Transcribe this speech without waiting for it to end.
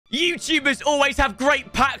YouTubers always have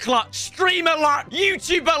great pack luck. Streamer luck.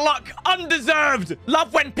 YouTuber luck. Undeserved.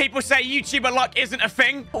 Love when people say YouTuber luck isn't a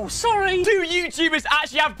thing. Oh, sorry. Do YouTubers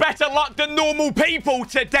actually have better luck than normal people?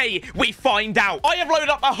 Today, we find out. I have loaded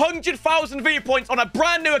up 100,000 viewpoints on a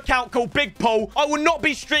brand new account called Big Paul. I will not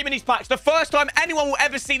be streaming these packs. The first time anyone will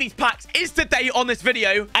ever see these packs is today on this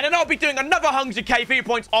video. And then I'll be doing another 100k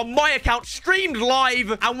viewpoints on my account streamed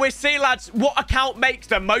live. And we'll see, lads, what account makes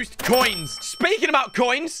the most coins. Speaking about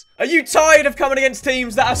coins, are you tired of coming against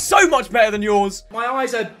teams that are so much better than yours? My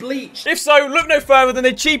eyes are bleached. If so, look no further than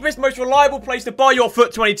the cheapest, most reliable place to buy your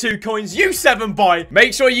FUT 22 coins, U7Buy.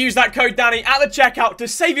 Make sure you use that code Danny at the checkout to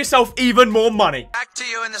save yourself even more money. Back to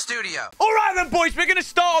you in the studio. Alright then, boys, we're going to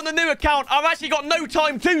start on the new account. I've actually got no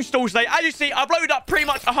time to stall today. As you see, I've loaded up pretty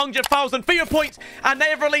much 100,000 FIFA points, and they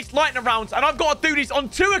have released lightning rounds, and I've got to do these on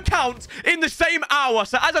 2 accounts in the same hour.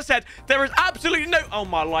 So, as I said, there is absolutely no... Oh,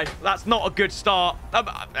 my life. That's not a good start.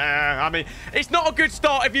 I mean, it's not a good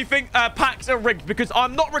start if you think packs are rigged, because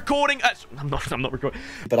I'm not recording. I'm not recording.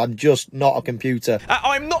 But I'm just not a computer.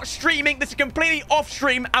 I'm not streaming. This is completely off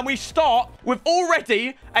stream, and we start with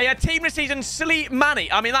already a team of the season silly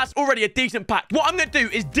Manny. I mean, that's already a decent pack. What I'm going to do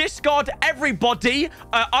is discard everybody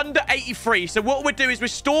under 83. So what we'll do is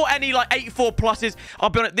restore any like 84 pluses. I'll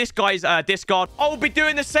be honest, this guy's discard. I'll be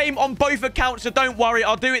doing the same on both accounts, so don't worry.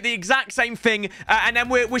 I'll do it the exact same thing, and then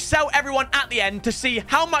we'll sell everyone at the end to see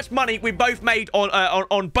how much money we both made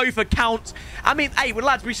on both accounts. I mean, hey, well,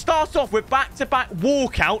 lads, we start off with back-to-back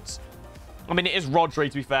walkouts. I mean, it is Rodri,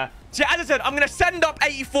 to be fair. So, as I said, I'm going to send up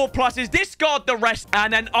 84 pluses, discard the rest,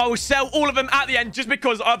 and then I'll sell all of them at the end, just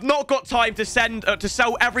because I've not got time to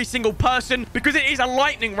sell every single person, because it is a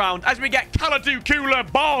lightning round as we get Kalidou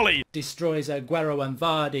Koulibaly. Destroys Aguero and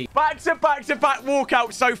Vardy. Back-to-back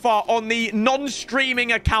walkout so far on the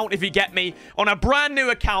non-streaming account, if you get me. On a brand new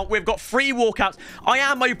account, we've got 3 walkouts. I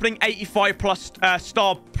am opening 85 plus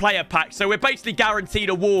star player packs, so we're basically guaranteed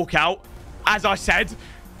a walkout, as I said.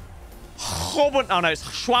 Oh no, it's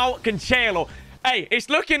Joao Cancelo. Hey, it's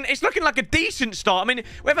looking like a decent start. I mean,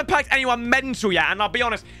 we haven't packed anyone mental yet, and I'll be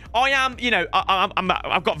honest, I am, you know,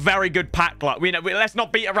 I've got very good pack luck. Let's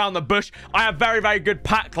not beat around the bush. I have very, very good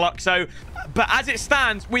pack luck. So, but as it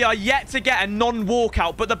stands, we are yet to get a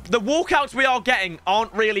non-walkout. But the walkouts we are getting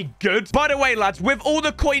aren't really good. By the way, lads, with all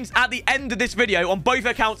the coins at the end of this video on both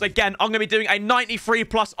accounts, again, I'm going to be doing a 93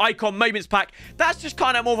 plus icon moments pack. That's just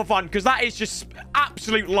kind of more for fun, because that is just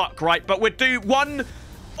absolute luck, right? But we'll do one...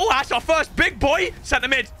 Oh, that's our first big boy. Centre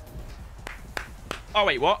mid. Oh,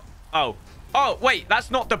 wait, what? Oh, wait,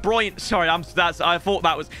 that's not De Bruyne. Sorry, I thought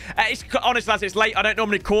that was... honest, lads, it's late. I don't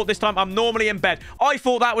normally record this time. I'm normally in bed. I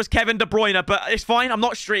thought that was Kevin De Bruyne, but it's fine. I'm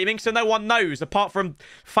not streaming, so no one knows, apart from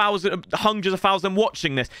hundreds of thousands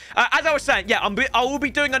watching this. As I was saying, yeah, I will be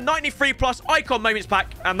doing a 93 plus icon moments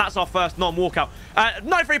pack, and that's our first non-walkout.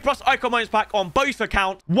 93 plus icon moments pack on both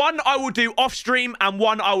accounts. One I will do off stream, and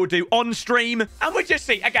one I will do on stream. And we'll just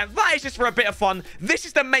see. Again, that is just for a bit of fun. This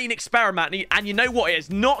is the main experiment, and you know what? It has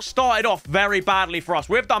not started off very badly for us.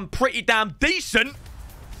 We've done pretty damn decent,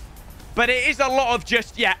 but it is a lot of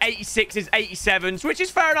just, yeah, 86s, 87s, which is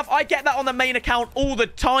fair enough. I get that on the main account all the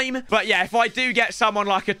time. But yeah, if I do get someone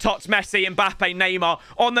like a TOTW, Messi, Mbappe, Neymar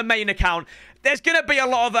on the main account, there's going to be a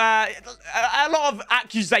lot of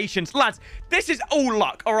accusations. Lads, this is all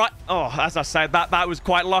luck, all right? Oh, as I said, that was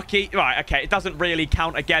quite lucky. Right, okay, it doesn't really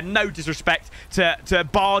count again. No disrespect to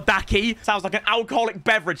Bardaki. Sounds like an alcoholic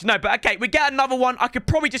beverage. No, but okay, we get another one. I could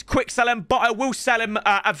probably just quick sell him, but I will sell him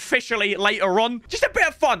officially later on. Just a bit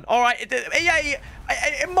of fun, all right? EA,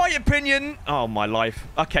 in my opinion... Oh, my life.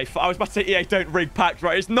 Okay, I was about to say EA don't rig packs,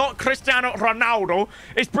 right? It's not Cristiano Ronaldo.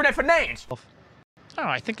 It's Bruno Fernandes. Oh,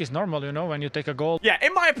 I think it's normal, you know, when you take a goal. Yeah,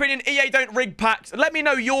 in my opinion, EA don't rig packs. Let me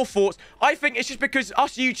know your thoughts. I think it's just because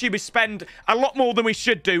us YouTubers spend a lot more than we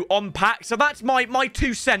should do on packs. So that's my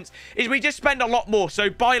 2 cents, is we just spend a lot more. So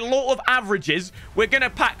by law of averages, we're going to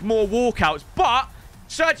pack more walkouts. But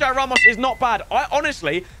Sergio Ramos is not bad.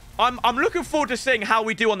 Honestly... I'm looking forward to seeing how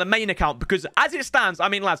we do on the main account, because as it stands, I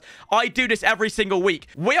mean, lads, I do this every single week.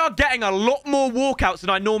 We are getting a lot more walkouts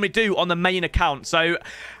than I normally do on the main account. So,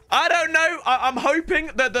 I don't know. I'm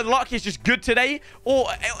hoping that the luck is just good today. Or,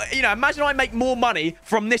 you know, imagine I make more money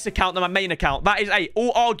from this account than my main account. That is,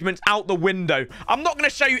 all arguments out the window. I'm not going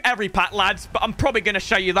to show you every pack, lads, but I'm probably going to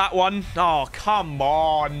show you that one. Oh, come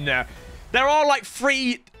on. There are like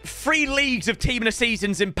three leagues of team of the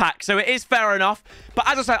seasons in packs, so it is fair enough. But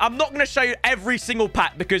as I say, I'm not going to show you every single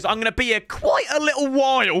pack, because I'm going to be here quite a little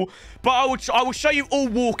while But I will show you all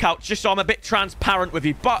walkouts just so I'm a bit transparent with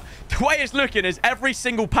you. But the way it's looking is every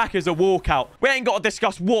single pack is a walkout. We ain't got to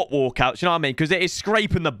discuss what walkouts, you know what I mean? Because it is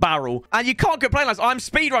scraping the barrel. And you can't complain, lads. I'm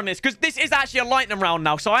speedrunning this because this is actually a lightning round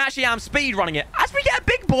now. So I actually am speedrunning it. As we get a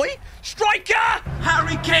big boy, striker!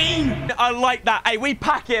 Harry Kane! I like that. Hey, we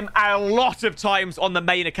pack him a lot of times on the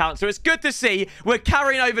main account. So it's good to see we're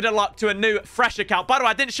carrying over the luck to a new, fresh account. By the way,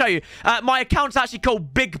 I didn't show you. My account's actually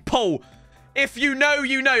called Big Paul. If you know,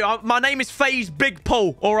 you know. My name is FaZe Big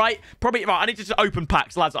Paul, all right? Probably, right, I need to just open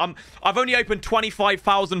packs, lads. I've only opened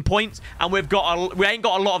 25,000 points, and we ain't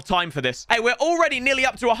got a lot of time for this. Hey, we're already nearly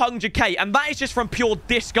up to 100k, and that is just from pure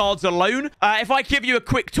discards alone. If I give you a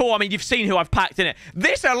quick tour, I mean, you've seen who I've packed in it.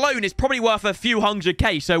 This alone is probably worth a few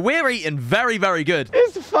 100k, so we're eating very, very good.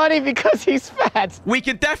 It's funny because he's fat. We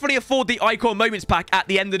can definitely afford the Icon Moments pack at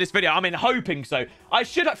the end of this video. I mean, hoping so. I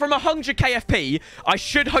should, from 100 KFP, I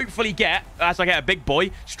should hopefully get, as I get a big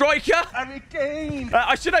boy, striker. Harry Kane!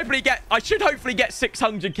 I should hopefully get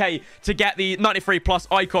 600k to get the 93 plus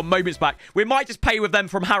Icon Moments pack. We might just pay with them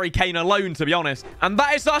from Harry Kane alone, to be honest. And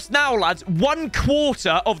that is us now, lads.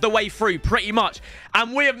 1/4 of the way through, pretty much.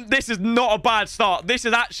 And this is not a bad start. This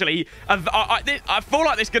is actually, I feel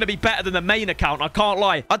like this is going to be better than the main account. I can't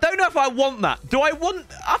lie. I don't know if I want that. Do I want,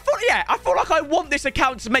 I feel like I want this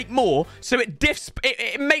account to make more. So it diffs,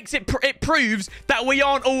 it proves that we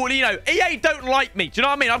aren't all, you know, EA don't like me. Do you know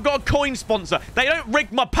what I mean? I've got a coin sponsor. They don't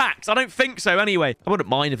rig my packs. I don't think so anyway. I wouldn't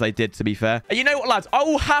mind if they did, to be fair. And you know what, lads? I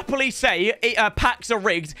will happily say packs are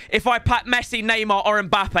rigged if I pack Messi, Neymar, or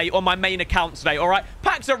Mbappe on my main account today, all right?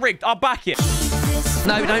 Packs are rigged. I'll back it.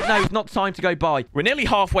 No, it's not time to go by. We're nearly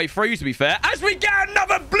halfway through, to be fair, as we get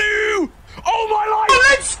another blue. Oh, my life. Oh,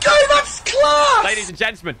 let's go. That's class. Ladies and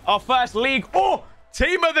gentlemen, our first league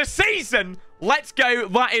team of the season. Let's go.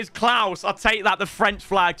 That is Klaus. I'll take that. The French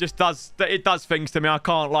flag just does things to me. I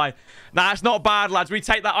can't lie. Nah, it's not bad, lads. We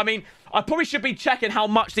take that. I mean, I probably should be checking how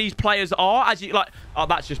much these players are. As you like, oh,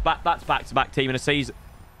 that's just that's back-to-back team in a season.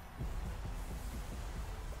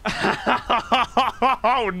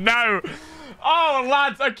 Oh no. Oh,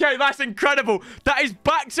 lads. Okay, that's incredible. That is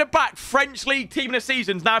back-to-back French League team in the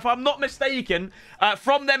seasons. Now, if I'm not mistaken,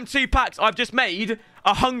 from them 2 packs, I've just made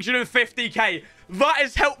 150k. That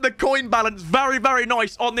has helped the coin balance very, very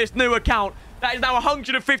nice on this new account. That is now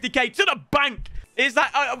 150k to the bank. Is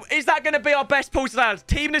that going to be our best pool today?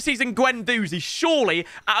 Team of the season, Gwen Doozy. Surely,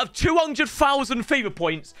 out of 200,000 FIFA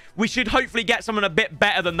points, we should hopefully get someone a bit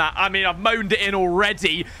better than that. I mean, I've moaned it in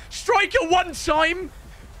already. Striker one time.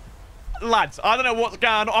 Lads, I don't know what's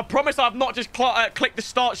going on. I promise I've not just clicked the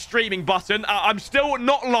start streaming button. I'm still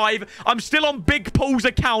not live. I'm still on Big Paul's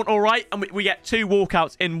account, all right? And we get 2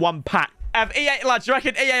 walkouts in 1 pack. EA, lads, do you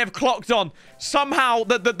reckon EA have clocked on? Somehow,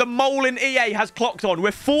 the mole in EA has clocked on.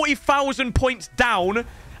 We're 40,000 points down,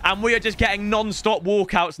 and we are just getting non-stop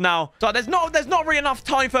walkouts now. So there's not really enough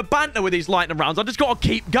time for banter with these lightning rounds. I just got to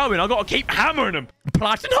keep going. I got to keep hammering them.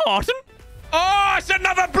 Platin Harten. Oh, it's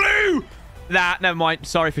another blue. Nah, never mind.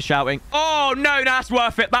 Sorry for shouting. Oh, no, that's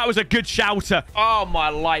worth it. That was a good shouter. Oh, my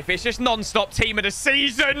life. It's just non-stop team of the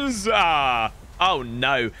seasons. Oh,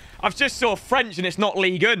 no. I've just saw French, and it's not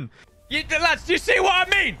Ligue 1. Lads, do you see what I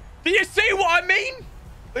mean? Do you see what I mean?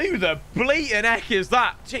 Who the bleating heck is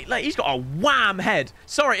that? Gee, like, he's got a wham head.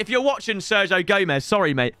 Sorry, if you're watching Sergio Gomez.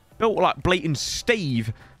 Sorry, mate. Built like bleating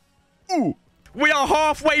Steve. Ooh. We are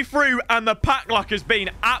halfway through, and the pack luck has been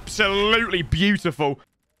absolutely beautiful.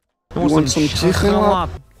 You want some chicken?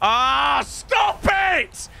 Ah, stop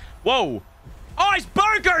it! Whoa. Oh, it's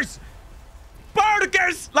burgers!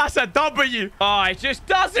 Burgers! That's a W. Oh, it just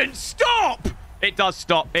doesn't stop! It does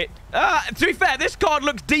stop. To be fair, this card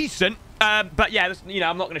looks decent. But yeah, you know,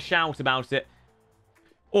 I'm not going to shout about it.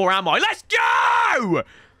 Or am I? Let's go!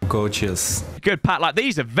 Gorgeous. Good pack. Like,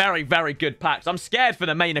 these are very, very good packs. I'm scared for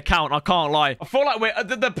the main account. I can't lie. I feel like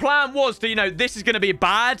the plan was to, you know, this is going to be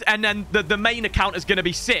bad, and then the main account is going to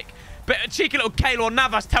be sick. But a cheeky little Keylor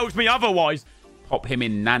Navas tells me otherwise. Pop him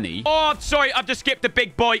in nanny. Oh, sorry. I've just skipped the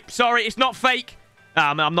big boy. Sorry, it's not fake.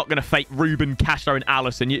 I'm not going to fake Ruben, Castro, and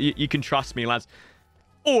Allison. You can trust me, lads.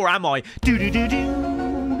 Or am I? Do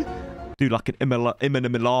like an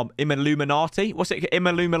Illuminati. What's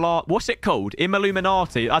it called?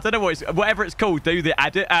 Illuminati. I don't know whatever it's called. Do the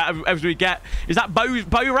edit as we get. Is that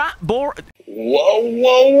Borat?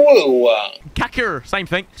 Whoa. Kakir. Same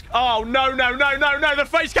thing. Oh no. The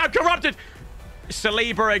face cam corrupted.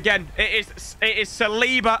 Saliba again. It is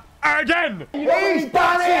Saliba. again. He's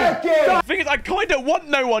done it again. The thing is, I kind of want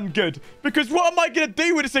no one good, because what am I going to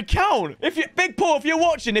do with this account? If you, Big Paul, if you're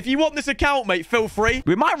watching, if you want this account, mate, feel free.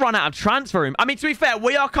 We might run out of transfer room. I mean, to be fair,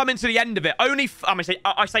 we are coming to the end of it. Only,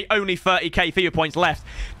 I say only 30k FIFA points left.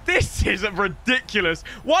 This is ridiculous.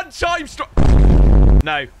 One time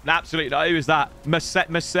No, absolutely not. Who is that?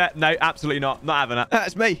 Maset? No, absolutely not. Not having that.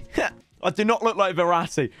 That's me. I do not look like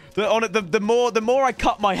Verratti. The more I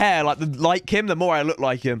cut my hair like him, the more I look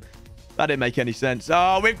like him. That didn't make any sense.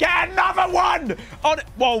 Oh, we've got another one!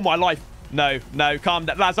 Whoa, my life. No, calm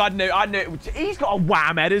down. Lads, I knew he's got a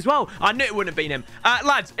wham head as well. I knew it wouldn't have been him.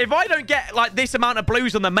 Lads, if I don't get, like, this amount of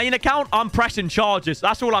blues on the main account, I'm pressing charges.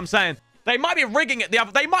 That's all I'm saying. They might be rigging it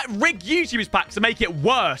they might rig YouTubers packs to make it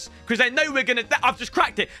worse, because they know we're gonna, I've just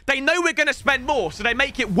cracked it. They know we're gonna spend more, so they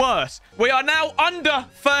make it worse. We are now under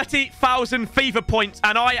 30,000 FIFA points,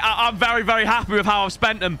 and I'm very, very happy with how I've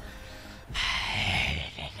spent them.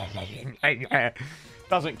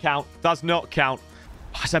 Doesn't count. Does not count.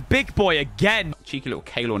 Oh, it's a big boy again. Cheeky little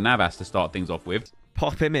Keylor Navas to start things off with.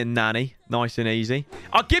 Pop him in, Nanny. Nice and easy.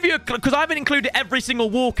 I'll give you a... Because I haven't included every single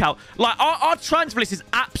walkout. Like, our transfer list is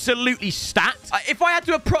absolutely stacked. If I had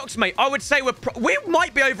to approximate, I would say we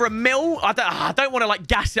might be over 1 mil. I don't want to, like,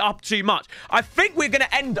 gas it up too much. I think we're going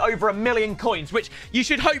to end over 1 million coins, which you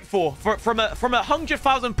should hope for. From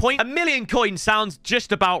 100,000 points, 1 million coins sounds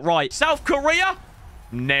just about right. South Korea?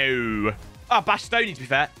 No. Oh, Bastoni, to be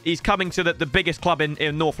fair. He's coming to the biggest club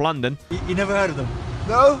in North London. You never heard of them?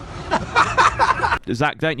 No?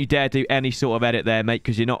 Zach, don't you dare do any sort of edit there, mate,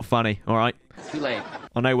 because you're not funny, all right? Too late.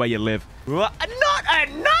 I know where you live. Not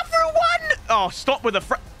another one! Oh, stop with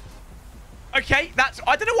the Okay,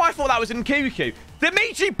 I don't know why I thought that was in Nkuku.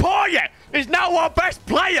 Dimitri Payet is now our best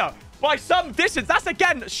player by some distance. That's,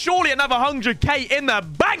 again, surely another 100k in the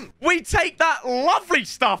bank. We take that lovely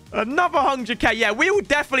stuff. Another 100k. Yeah, we will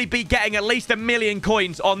definitely be getting at least 1 million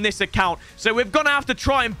coins on this account. So we're going to have to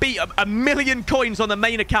try and beat 1 million coins on the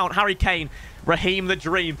main account. Harry Kane, Raheem the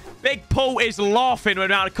Dream. Big Paul is laughing with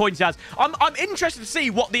the amount of coins he has. I'm interested to see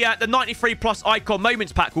what the 93 plus icon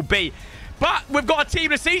moments pack will be. But we've got a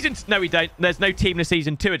team of the season. No, we don't. There's no team of the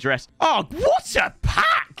season to address. Oh, what a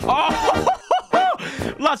pack! Oh.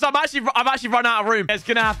 Lads, I've actually run out of room. There's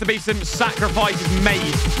gonna have to be some sacrifices made.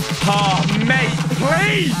 Oh, mate,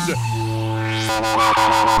 please!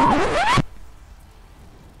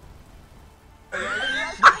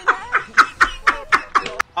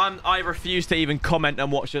 I refuse to even comment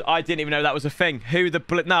and watch it. I didn't even know that was a thing.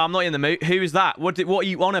 No, I'm not in the mood. Who is that? What are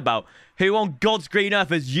you on about? Who on God's green earth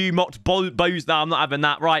has you mocked Bose? No, I'm not having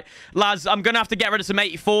that. Right, lads, I'm going to have to get rid of some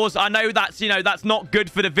 84s. I know that's, that's not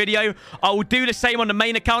good for the video. I will do the same on the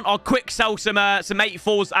main account. I'll quick sell some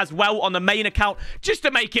 84s as well on the main account, just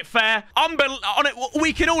to make it fair.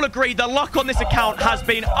 We can all agree the luck on this account has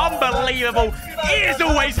been unbelievable. It is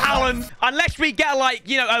always Haaland. Unless we get, like,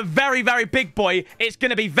 a very, very big boy, it's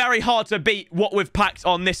going to be very hard to beat what we've packed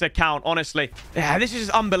on this account, honestly. Yeah, this is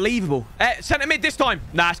just unbelievable. Centre mid this time.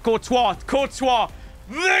 Nah, it's Courtois. Courtois,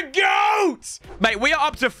 the GOAT! Mate, we are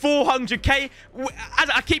up to 400k. As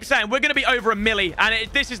I keep saying, we're going to be over 1 milli.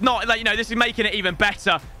 And this is not, like, this is making it even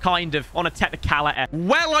better, kind of, on a technicality.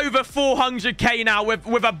 Well over 400k now with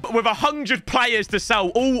 100 players to sell.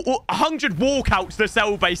 All 100 walkouts to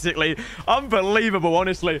sell, basically. Unbelievable,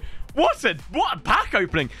 honestly. What a pack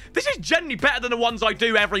opening. This is generally better than the ones I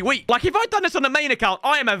do every week. Like, if I'd done this on the main account,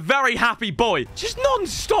 I am a very happy boy. Just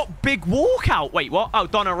non-stop big walkout. Wait, what? Oh,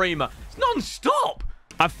 Donnarumma. It's non-stop.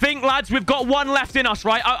 I think, lads, we've got one left in us,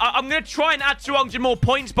 right? I'm going to try and add 200 more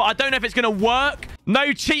points, but I don't know if it's going to work.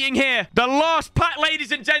 No cheating here. The last pack,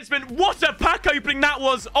 ladies and gentlemen. What a pack opening that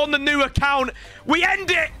was on the new account. We end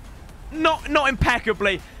it. Not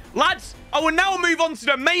impeccably. Lads, I will now move on to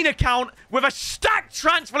the main account with a stacked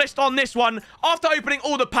transfer list on this one. After opening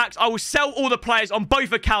all the packs, I will sell all the players on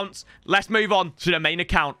both accounts. Let's move on to the main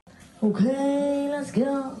account. Okay, let's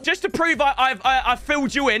go. Just to prove I've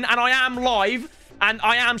filled you in and I am live and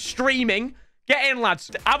I am streaming. Get in,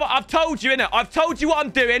 lads. I've told you, innit? I've told you what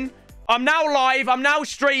I'm doing. I'm now live. I'm now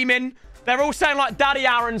streaming. They're all saying, like, Daddy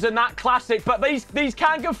Aaron's and that classic, but these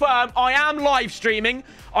can confirm I am live streaming.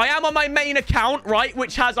 I am on my main account, right,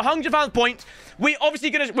 which has 100,000 points. We're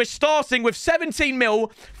starting with 17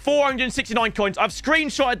 mil, 469 coins. I've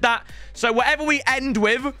screenshotted that, so whatever we end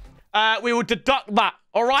with, we will deduct that.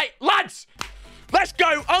 All right, lads, let's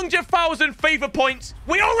go. 100,000 FIFA points.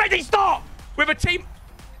 We already start with a team.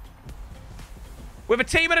 With a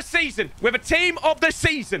team of the season. With a team of the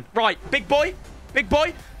season. Right, big boy. Big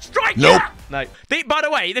boy. Strike. Nope. No. By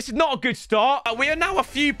the way, this is not a good start. We are now a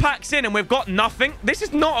few packs in and we've got nothing. This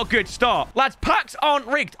is not a good start. Lads, packs aren't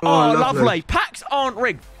rigged. Oh, lovely. Packs aren't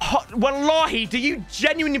rigged. Wallahi, do you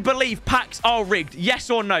genuinely believe packs are rigged? Yes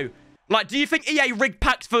or no? Like, do you think EA rigged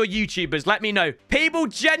packs for YouTubers? Let me know. People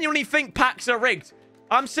genuinely think packs are rigged.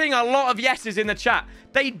 I'm seeing a lot of yeses in the chat.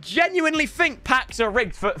 They genuinely think packs are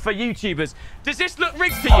rigged for YouTubers. Does this look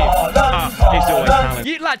rigged to you? It's always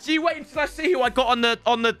challenge. Lads, you wait until I see who I got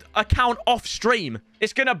on the account off stream.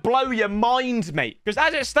 It's going to blow your mind, mate. Because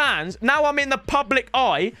as it stands, now I'm in the public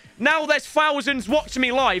eye. Now there's thousands watching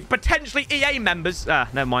me live. Potentially EA members.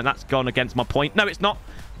 Never mind. That's gone against my point. No, it's not.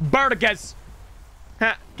 Burgers.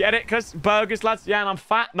 Get it? Because burgers, lads. Yeah, and I'm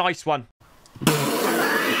fat. Nice one.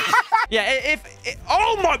 Yeah,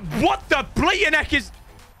 oh my, what the bleeding heck is...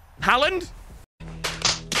 Haaland?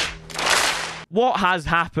 What has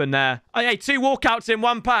happened there? Oh, hey, 2 walkouts in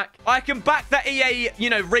 1 pack. I can back that EA, you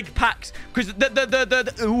know, rig packs. Because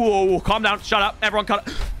ooh, calm down. Shut up. Everyone calm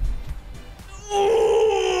down.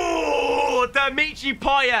 Ooh, Dimitri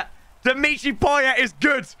Payet. Dimitri Payet is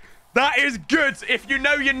good. That is good. If you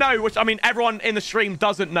know, you know. Which, I mean, everyone in the stream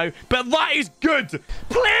doesn't know. But that is good.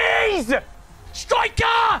 Please!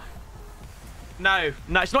 Striker! No,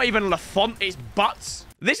 it's not even Lafont. It's Butts.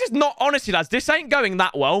 This is not, honestly, lads, this ain't going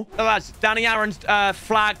that well. Oh, lads, Danny Aaron's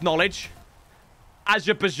flag knowledge.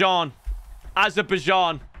 Azerbaijan.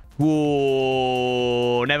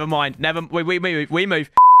 Ooh, never mind. We move.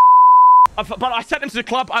 But I sent him to the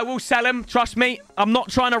club. I will sell him. Trust me. I'm not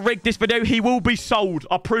trying to rig this video. He will be sold.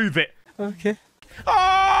 I'll prove it. Okay.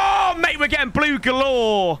 Oh, mate, we're getting blue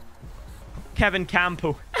galore. Kevin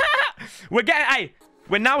Campbell.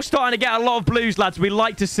 We're now starting to get a lot of blues, lads. We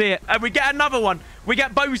like to see it. And we get another one. We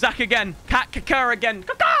get Bozak again. Kakar again.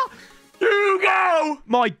 Hugo!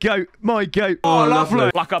 My goat. Oh,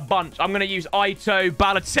 lovely. Like a bunch. I'm going to use Ito,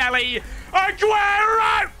 Balotelli,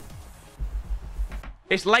 Aguero!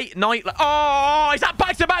 It's late night. Oh, is that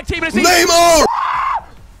back-to-back team? Neymar!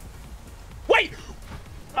 Wait.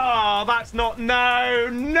 Oh, that's not...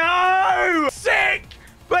 No. Sick!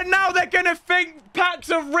 But now they're going to think packs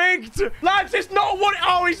are rigged. Lads, it's not what...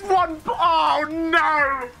 Oh, he's one... Oh,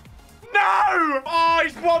 no. Oh,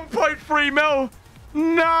 he's 1.3 mil.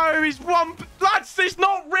 No, he's one... Lads, it's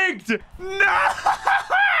not rigged. No.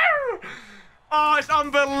 Oh, it's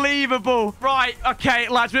unbelievable. Right, okay,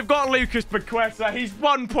 lads, we've got Lucas Paqueta. He's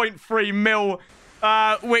 1.3 mil,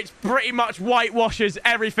 which pretty much whitewashes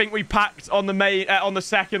everything we packed on the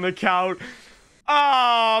second account.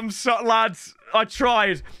 Oh, I'm so... Lads... I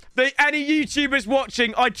tried. Any YouTubers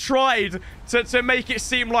watching, I tried to make it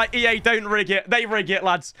seem like EA don't rig it. They rig it,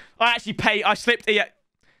 lads. I slipped EA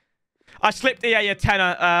a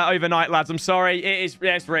tenner overnight, lads. I'm sorry. It's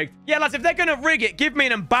rigged. Yeah, lads, if they're going to rig it, give me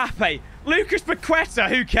an Mbappe. Lucas Paqueta,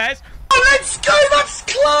 who cares? Oh, let's go. That's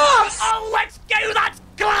class. Oh, let's go. That's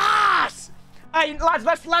class. Hey, lads,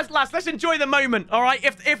 let's enjoy the moment, all right?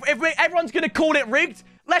 If everyone's going to call it rigged,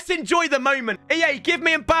 let's enjoy the moment. EA, give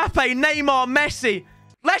me Mbappe, Neymar, Messi.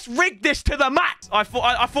 Let's rig this to the max. I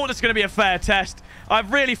thought this was going to be a fair test. I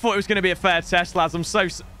really thought it was going to be a fair test, lads. I'm so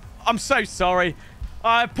sorry.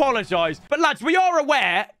 I apologize. But, lads, we are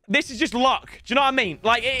aware this is just luck. Do you know what I mean?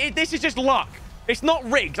 Like, this is just luck. It's not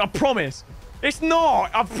rigged, I promise. It's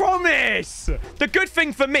not, I promise. The good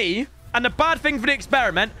thing for me and the bad thing for the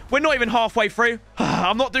experiment, we're not even halfway through.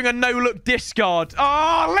 I'm not doing a no-look discard.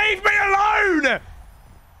 Oh, leave me alone!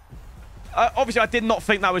 Obviously, I did not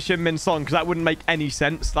think that was Shin Min Son because that wouldn't make any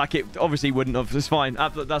sense. Like, it obviously wouldn't have. It's fine.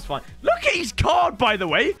 That's fine. Look at his card, by the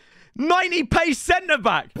way. 90 pace centre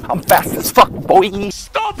back. I'm fast as fuck, boy.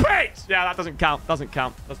 Stop it! Yeah, that doesn't count. Does not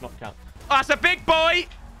count. Oh, that's a big boy.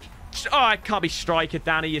 Oh, it can't be striker,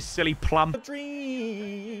 Danny, you silly plum.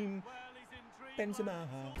 Dream.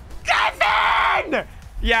 Kevin!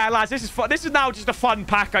 Yeah, lads, this is fun. This is now just a fun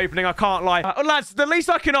pack opening, I can't lie. Lads, the least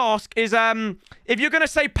I can ask is, if you're going to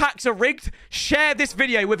say packs are rigged, share this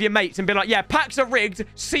video with your mates and be like, yeah, packs are rigged,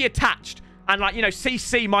 see attached. And, like, you know,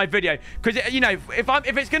 CC my video. Because, you know,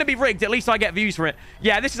 if it's going to be rigged, at least I get views for it.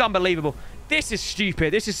 Yeah, this is unbelievable. This is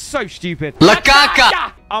stupid. This is so stupid. La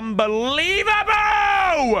caca!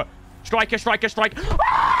 Unbelievable! Striker.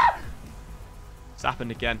 Ah! It's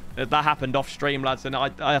happened again. That happened off stream, lads, and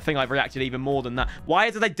I think I've reacted even more than that. Why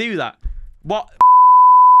did they do that? What?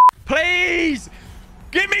 Please!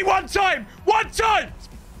 Give me one time!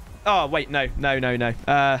 Oh, wait, no. No.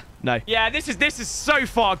 Yeah, this is so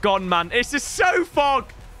far gone, man. This is so far...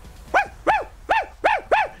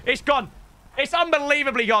 It's gone. It's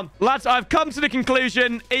unbelievably gone. Lads, I've come to the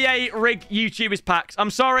conclusion EA rig YouTubers packs.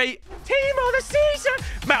 I'm sorry. Team of the season.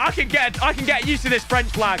 Man, I can get used to this French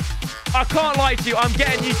flag. I can't lie to you. I'm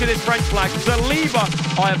getting used to this French flag.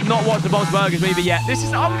 Saliba. I have not watched the Bob's Burgers movie yet. This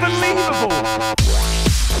is unbelievable.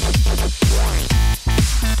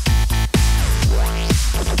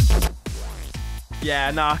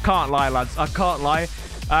 Yeah, no, I can't lie, lads. I can't lie.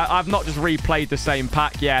 I've not just replayed the same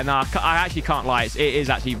pack. Yeah, no, I actually can't lie. It is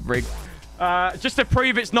actually rigged. Just to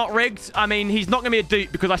prove it's not rigged, I mean, he's not going to be a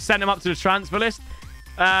dupe because I sent him up to the transfer list.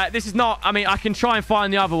 This is not... I mean, I can try and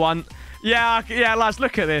find the other one. Yeah, lads,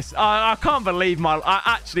 look at this. I can't believe my...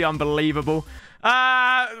 actually unbelievable.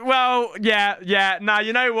 Well, yeah. Now,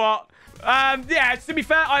 you know what? Yeah, to be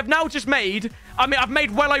fair, I've now just made... I mean, I've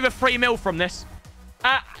made well over 3 mil from this.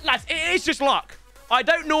 Lads, it is just luck. I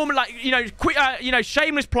don't normally, like,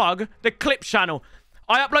 shameless plug, the Clips channel.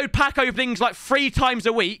 I upload pack openings like 3 times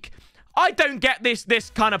a week. I don't get this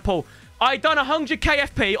kind of pull. I done 100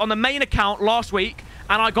 KFP on the main account last week,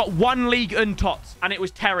 and I got 1 league and tots, and it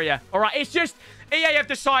was Terrier. All right, it's just EA have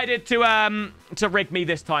decided to rig me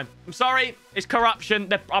this time. I'm sorry, it's corruption.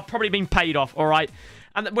 I've probably been paid off. All right,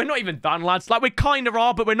 and we're not even done, lads. Like, we kind of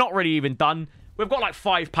are, but we're not really even done. We've got like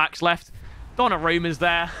 5 packs left. Donnarumma's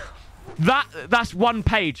there. That's 1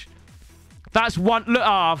 page. That's one. Look,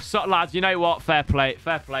 so, lads, you know what? Fair play.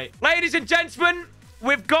 Fair play. Ladies and gentlemen,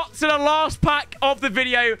 we've got to the last pack of the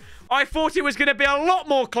video. I thought it was going to be a lot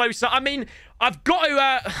more closer. I mean, I've got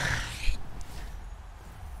to...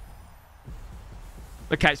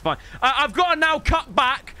 Okay, it's fine. I've got to now cut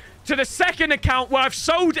back to the second account where I've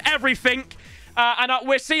sold everything. And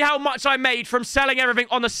we'll see how much I made from selling everything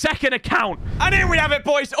on the second account. And here we have it,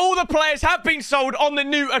 boys. All the players have been sold on the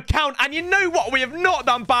new account. And you know what? We have not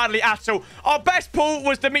done badly at all. Our best pull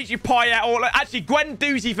was Dimitri Payet, or actually Gwen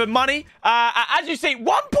Doozy for money. As you see,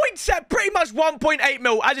 1.7, pretty much 1.8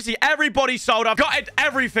 mil. As you see, everybody's sold. I've got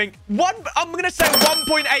everything. I'm going to say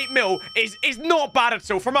 1.8 mil is not bad at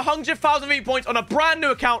all. From 100,000 V points on a brand new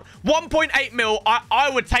account, 1.8 mil, I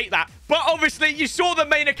would take that. But obviously, you saw the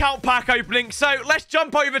main account pack opening, so let's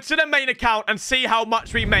jump over to the main account and see how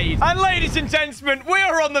much we made. And ladies and gentlemen, we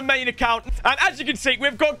are on the main account. And as you can see,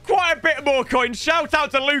 we've got quite a bit more coins. Shout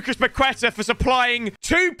out to Lucas Paqueta for supplying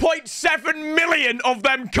 2.7 million of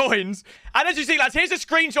them coins. And as you see, lads, here's a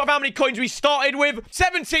screenshot of how many coins we started with.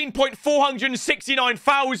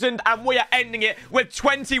 17.469,000. And we are ending it with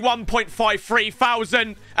 21.53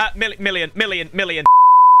 thousand million.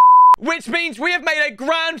 Which means we have made a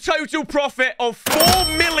grand total profit of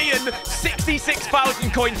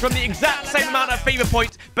 4,066,000 coins from the exact same amount of FIFA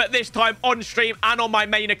points, but this time on stream and on my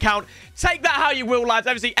main account. Take that how you will, lads.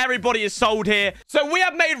 Obviously, everybody is sold here. So we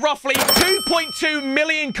have made roughly 2.2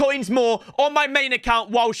 million coins more on my main account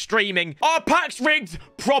while streaming. Are packs rigged?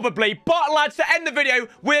 Probably. But, lads, to end the video,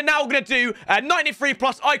 we're now going to do a 93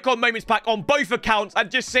 plus icon moments pack on both accounts and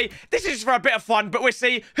just see. This is for a bit of fun, but we'll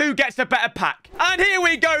see who gets the better pack. And here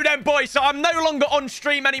we go then, boys. So I'm no longer on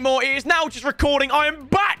stream anymore. It is now just recording. I am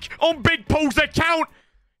back on Big Paul's account.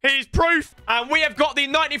 Here's proof. And we have got the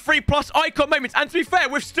 93 plus icon moments. And to be fair,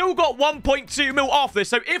 we've still got 1.2 mil after this.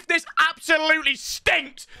 So if this absolutely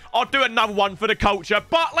stinks, I'll do another one for the culture.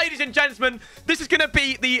 But ladies and gentlemen, this is going to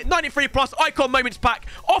be the 93 plus icon moments pack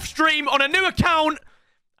off stream on a new account.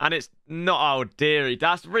 And it's not... Oh, dearie.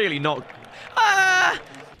 That's really not...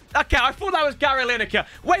 Okay, I thought that was Gary Lineker.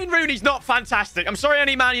 Wayne Rooney's not fantastic. I'm sorry,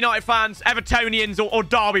 any Man United fans, Evertonians, or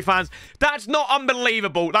Derby fans. That's not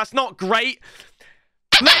unbelievable. That's not great.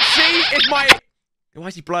 Let's see if my... Why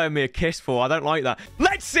is he blowing me a kiss for? I don't like that.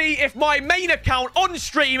 Let's see if my main account on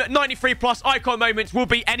stream, 93 plus icon moments, will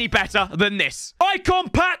be any better than this. Icon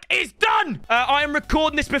pack is done! I am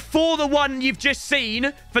recording this before the one you've just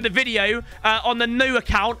seen for the video on the new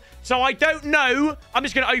account. So I don't know. I'm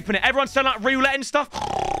just going to open it. Everyone's selling like roulette and stuff.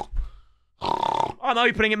 I'm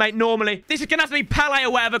opening it, mate, normally. This is going to have to be Pele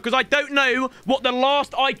or whatever, because I don't know what the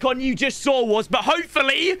last icon you just saw was. But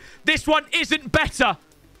hopefully, this one isn't better.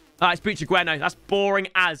 It's Buchagueno. That's boring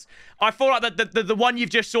as. I feel like the one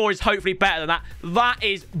you've just saw is hopefully better than that. That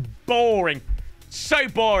is boring. So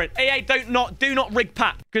boring. EA, do not rig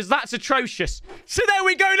pack, because that's atrocious. So there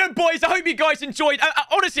we go then, boys. I hope you guys enjoyed.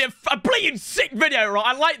 Honestly, a bleeding sick video, right?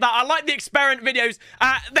 I like that. I like the experiment videos.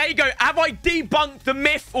 There you go. Have I debunked the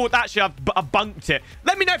myth? Or actually, I've bunked it.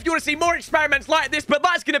 Let me know if you want to see more experiments like this. But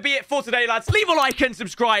that's going to be it for today, lads. Leave a like and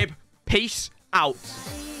subscribe. Peace out.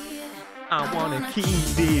 I want to keep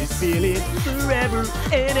this feeling forever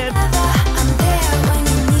and ever.